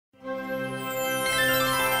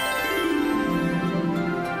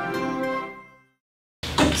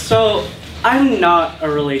So, I'm not a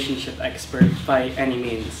relationship expert by any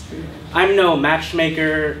means. I'm no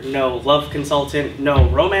matchmaker, no love consultant, no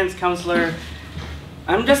romance counselor.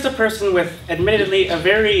 I'm just a person with, admittedly, a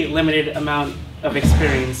very limited amount of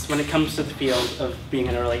experience when it comes to the field of being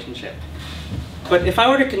in a relationship. But if I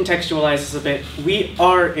were to contextualize this a bit, we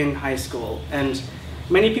are in high school, and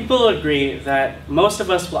many people agree that most of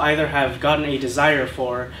us will either have gotten a desire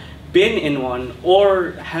for, been in one,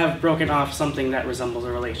 or have broken off something that resembles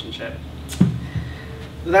a relationship.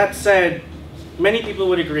 That said, many people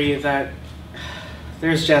would agree that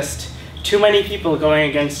there's just too many people going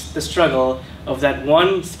against the struggle of that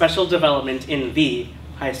one special development in the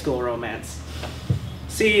high school romance.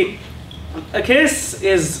 See, a kiss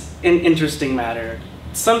is an interesting matter.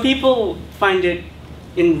 Some people find it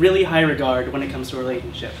in really high regard when it comes to a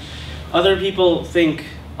relationship. Other people think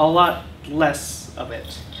a lot less of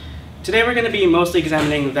it. Today we're going to be mostly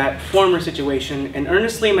examining that former situation, an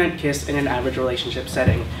earnestly meant kiss in an average relationship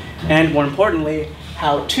setting, and more importantly,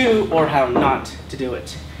 how to or how not to do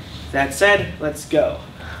it. That said, let's go.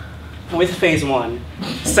 With phase 1,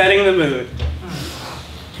 setting the mood.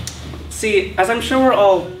 See, as I'm sure we're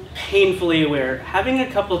all painfully aware, having a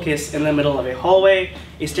couple kiss in the middle of a hallway,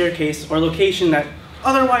 a staircase, or location that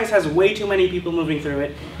otherwise has way too many people moving through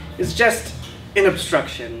it is just an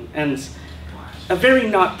obstruction, and a very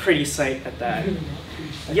not pretty sight at that.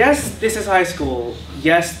 Yes, this is high school.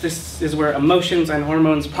 Yes, this is where emotions and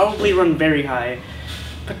hormones probably run very high,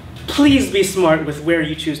 but please be smart with where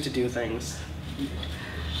you choose to do things.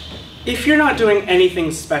 If you're not doing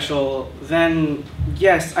anything special, then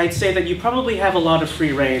yes, I'd say that you probably have a lot of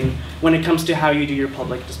free rein when it comes to how you do your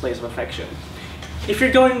public displays of affection. If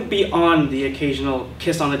you're going beyond the occasional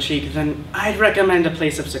kiss on the cheek, then I'd recommend a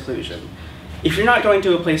place of seclusion. If you're not going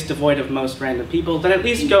to a place devoid of most random people, then at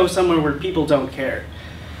least go somewhere where people don't care.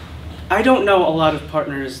 I don't know a lot of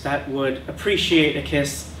partners that would appreciate a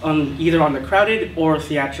kiss either on the crowded or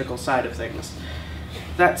theatrical side of things.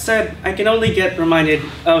 That said, I can only get reminded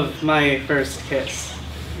of my first kiss.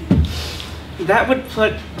 That would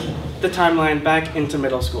put the timeline back into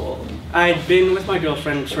middle school. I'd been with my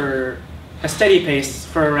girlfriend for a steady pace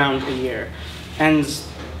for around a year, and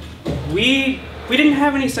we didn't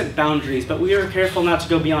have any set boundaries, but we were careful not to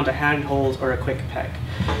go beyond a handhold or a quick peck.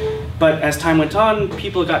 But as time went on,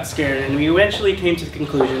 people got scared, and we eventually came to the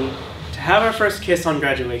conclusion to have our first kiss on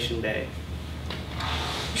graduation day.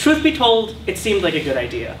 Truth be told, it seemed like a good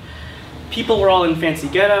idea. People were all in fancy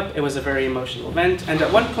getup, it was a very emotional event, and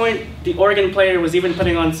at one point, the organ player was even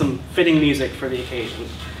putting on some fitting music for the occasion.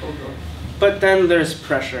 But then there's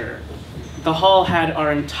pressure. The hall had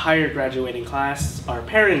our entire graduating class, our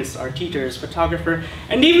parents, our teachers, photographer,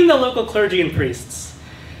 and even the local clergy and priests.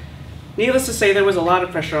 Needless to say, there was a lot of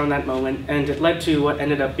pressure on that moment, and it led to what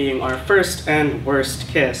ended up being our first and worst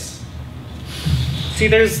kiss. See,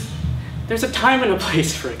 there's a time and a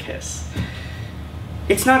place for a kiss.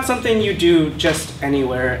 It's not something you do just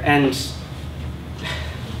anywhere, and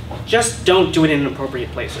just don't do it in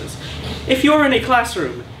inappropriate places. If you're in a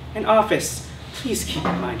classroom, an office, please keep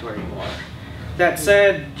in mind where you are. That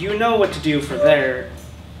said, you know what to do for there.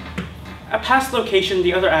 A past location,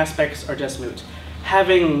 the other aspects are just moot.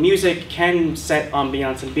 Having music can set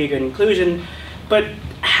ambiance and be a good inclusion, but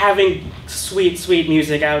having sweet, sweet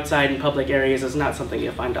music outside in public areas is not something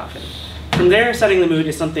you'll find often. From there, setting the mood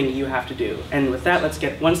is something you have to do. And with that, let's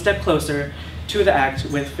get one step closer to the act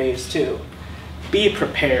with phase 2. Be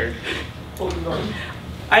prepared.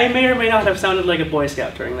 I may or may not have sounded like a Boy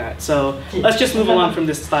Scout during that, so let's just move along from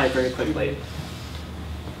this slide very quickly.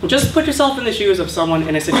 Just put yourself in the shoes of someone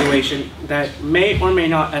in a situation that may or may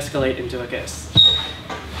not escalate into a kiss.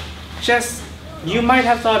 You might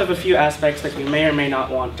have thought of a few aspects that you may or may not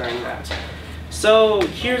want during that. So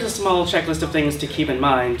here's a small checklist of things to keep in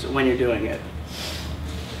mind when you're doing it.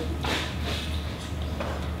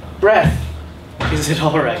 Breath. Is it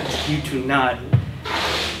all right? You do not.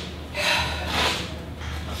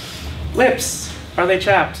 Lips. Are they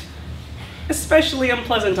chapped? Especially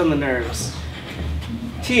unpleasant on the nerves.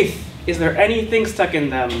 Teeth. Is there anything stuck in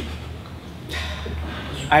them?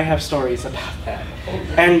 I have stories about that.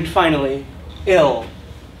 And finally, ill.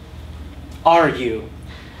 Are you?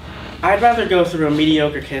 I'd rather go through a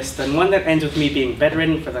mediocre kiss than one that ends with me being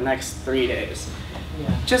bedridden for the next 3 days.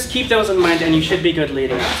 Just keep those in mind and you should be good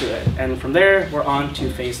leading up to it. And from there, we're on to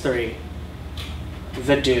phase 3.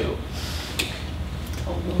 The do.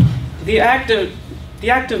 The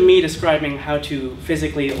act of me describing how to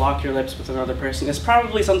physically lock your lips with another person is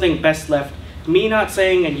probably something best left me not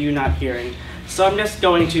saying and you not hearing. So I'm just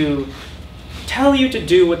going to tell you to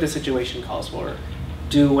do what the situation calls for.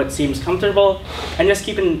 do what seems comfortable, and just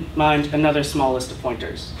keep in mind another small list of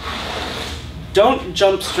pointers. Don't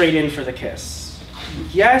jump straight in for the kiss.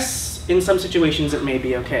 Yes, in some situations it may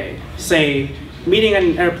be okay. Say, meeting at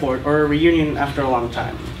an airport or a reunion after a long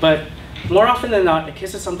time. But more often than not, a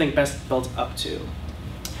kiss is something best built up to.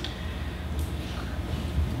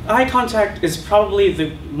 Eye contact is probably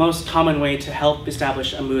the most common way to help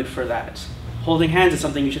establish a mood for that. Holding hands is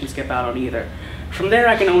something you shouldn't skip out on either. From there,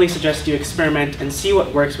 I can only suggest you experiment and see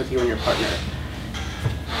what works with you and your partner.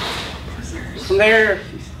 From there,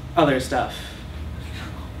 other stuff.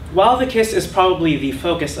 While the kiss is probably the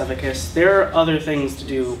focus of a kiss, there are other things to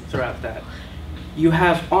do throughout that. You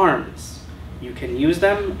have arms. You can use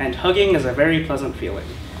them, and hugging is a very pleasant feeling.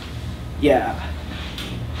 Yeah.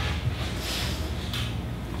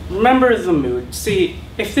 Remember the mood. See,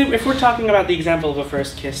 if we're talking about the example of a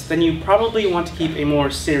first kiss, then you probably want to keep a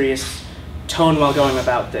more serious tone while going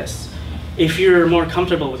about this. If you're more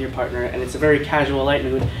comfortable with your partner and it's a very casual, light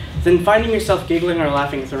mood, then finding yourself giggling or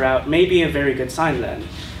laughing throughout may be a very good sign then.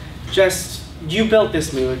 Just, you built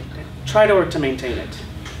this mood, try to work to maintain it.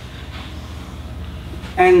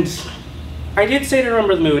 And I did say to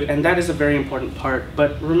remember the mood, and that is a very important part,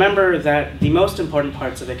 but remember that the most important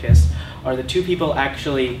parts of a kiss are the two people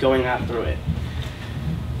actually going out through it.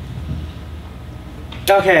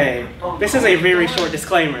 Okay, this is a very short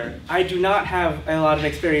disclaimer. I do not have a lot of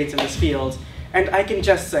experience in this field, and I can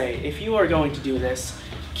just say, if you are going to do this,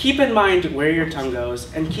 keep in mind where your tongue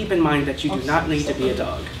goes, and keep in mind that you do not need to be a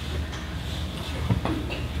dog.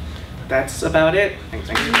 That's about it. Thanks.